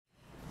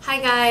Hi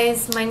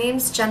guys, my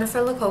name's Jennifer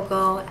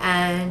Lococo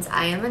and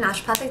I am a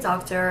naturopathic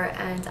doctor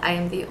and I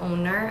am the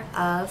owner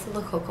of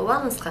Lococo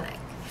Wellness Clinic.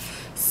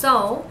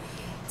 So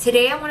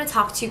today I want to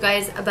talk to you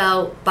guys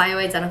about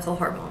bioidentical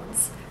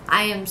hormones.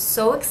 I am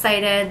so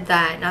excited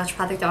that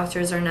naturopathic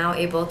doctors are now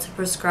able to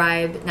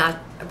prescribe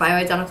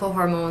bioidentical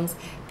hormones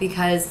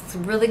because it's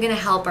really going to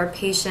help our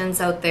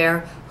patients out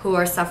there who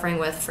are suffering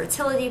with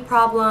fertility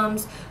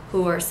problems,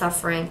 who are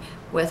suffering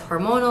with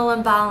hormonal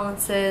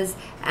imbalances,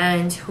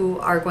 and who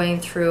are going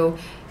through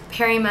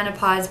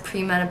perimenopause,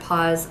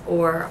 premenopause,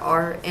 or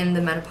are in the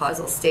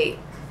menopausal state.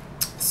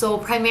 So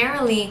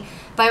primarily,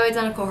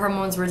 bioidentical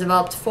hormones were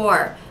developed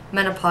for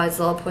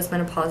menopausal,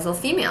 postmenopausal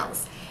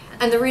females.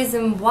 And the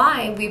reason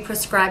why we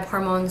prescribe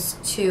hormones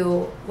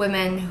to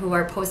women who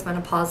are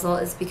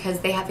postmenopausal is because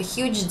they have a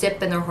huge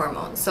dip in their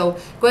hormones. So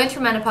going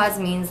through menopause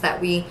means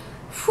that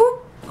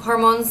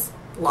hormones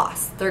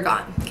lost, they're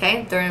gone,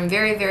 okay? They're in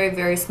very, very,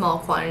 very small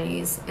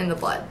quantities in the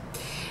blood.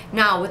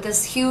 Now, with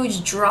this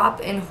huge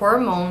drop in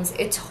hormones,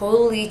 it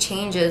totally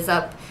changes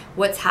up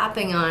what's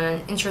happening on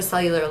an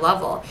intracellular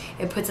level.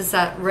 It puts us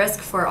at risk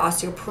for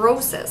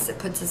osteoporosis. It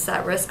puts us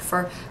at risk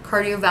for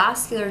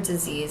cardiovascular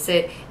disease.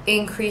 It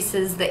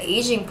increases the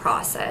aging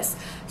process.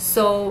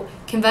 So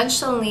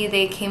conventionally,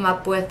 they came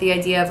up with the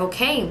idea of,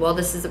 okay, well,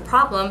 this is a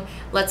problem.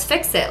 Let's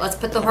fix it. Let's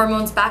put the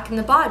hormones back in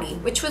the body,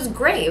 which was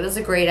great. It was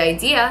a great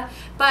idea,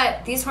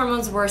 but these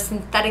hormones were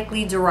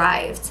synthetically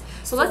derived.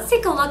 So let's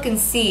take a look and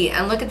see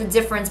and look at the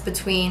difference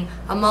between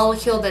a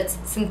molecule that's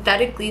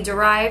synthetically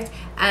derived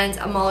and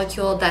a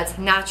molecule that's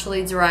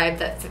naturally derived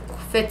that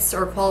fits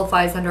or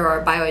qualifies under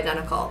our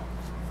bioidentical.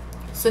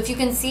 So if you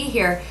can see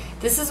here,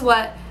 this is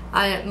what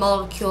a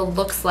molecule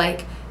looks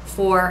like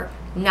for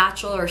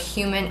natural or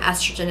human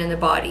estrogen in the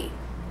body.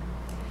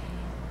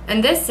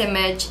 And this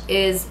image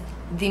is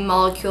the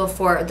molecule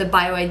for the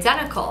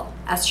bioidentical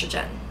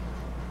estrogen.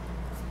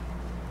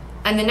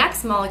 And the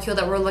next molecule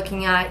that we're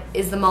looking at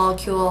is the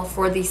molecule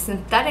for the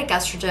synthetic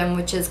estrogen,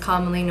 which is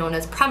commonly known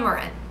as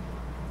Premarin.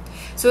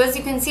 So as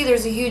you can see,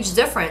 there's a huge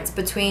difference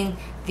between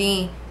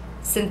the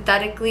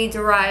synthetically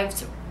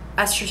derived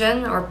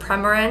estrogen, or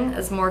Premarin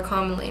as more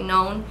commonly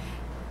known,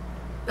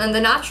 and the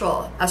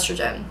natural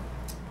estrogen.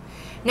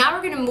 Now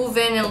we're going to move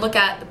in and look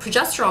at the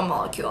progesterone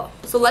molecule.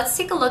 So let's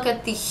take a look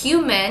at the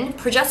human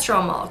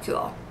progesterone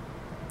molecule.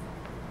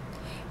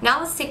 Now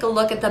let's take a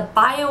look at the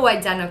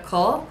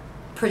bioidentical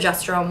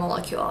progesterone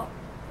molecule.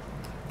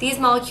 These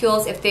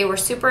molecules, if they were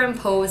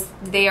superimposed,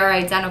 they are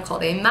identical,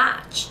 they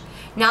match.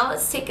 Now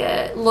let's take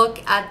a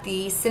look at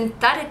the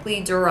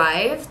synthetically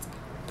derived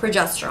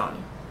progesterone.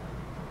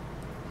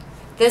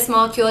 This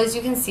molecule, as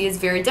you can see, is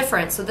very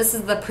different. So this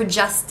is the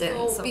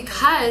Progestin. So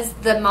because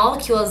the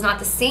molecule is not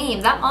the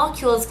same, that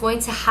molecule is going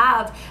to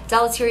have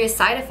deleterious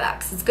side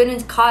effects. It's going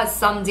to cause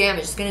some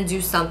damage. It's going to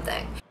do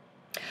something.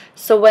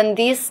 So when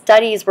these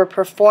studies were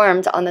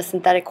performed on the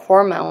synthetic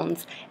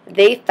hormones,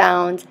 they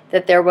found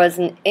that there was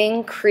an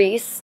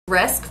increased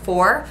risk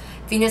for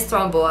venous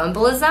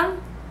thromboembolism.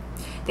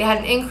 They had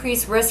an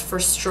increased risk for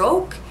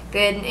stroke.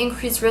 They had an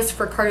increased risk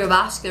for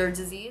cardiovascular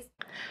disease.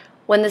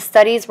 When the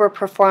studies were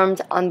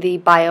performed on the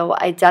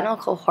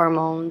bioidentical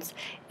hormones,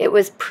 it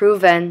was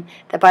proven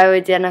that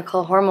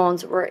bioidentical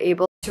hormones were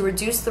able to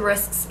reduce the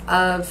risks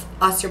of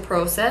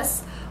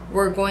osteoporosis.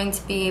 We're going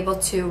to be able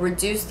to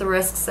reduce the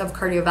risks of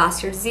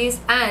cardiovascular disease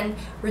and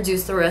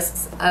reduce the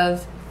risks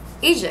of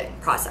aging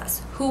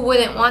process. Who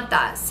wouldn't want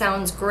that?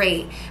 Sounds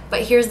great.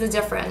 But here's the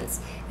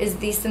difference, is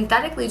the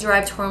synthetically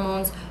derived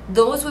hormones,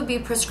 those would be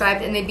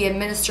prescribed and they'd be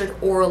administered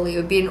orally. It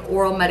would be an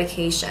oral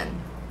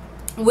medication.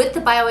 With the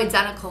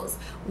bioidenticals,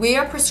 we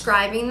are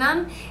prescribing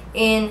them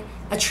in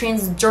a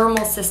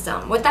transdermal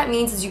system. What that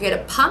means is you get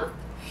a pump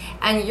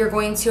and you're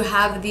going to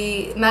have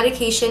the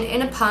medication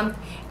in a pump,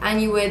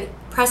 and you would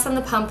press on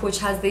the pump, which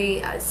has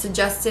the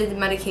suggested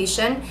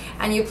medication,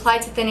 and you apply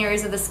it to thin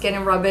areas of the skin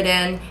and rub it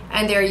in,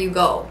 and there you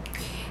go.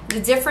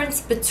 The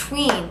difference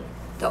between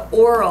the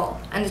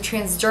oral and the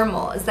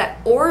transdermal is that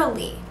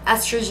orally,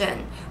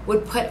 estrogen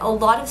would put a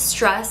lot of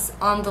stress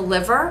on the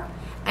liver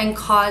and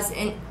cause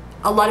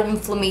a lot of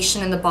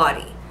inflammation in the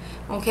body.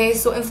 Okay,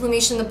 so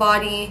inflammation in the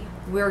body,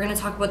 we're going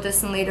to talk about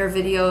this in later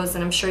videos,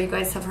 and I'm sure you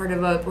guys have heard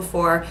about it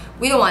before.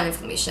 We don't want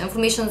inflammation.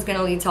 Inflammation is going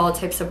to lead to all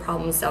types of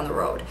problems down the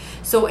road.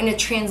 So in a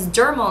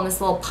transdermal, in this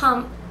little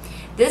pump,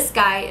 this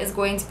guy is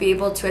going to be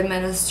able to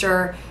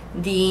administer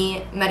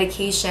the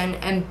medication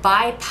and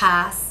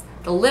bypass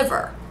the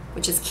liver,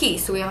 which is key.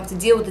 So we don't have to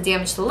deal with the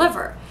damage to the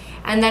liver.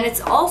 And then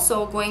it's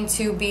also going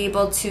to be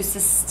able to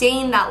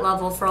sustain that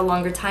level for a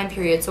longer time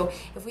period. So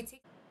if we take...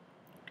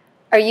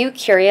 Are you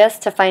curious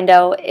to find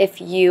out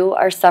if you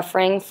are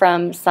suffering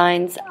from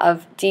signs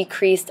of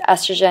decreased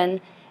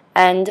estrogen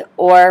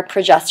and/or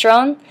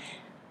progesterone?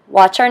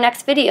 Watch our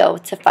next video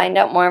to find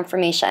out more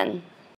information.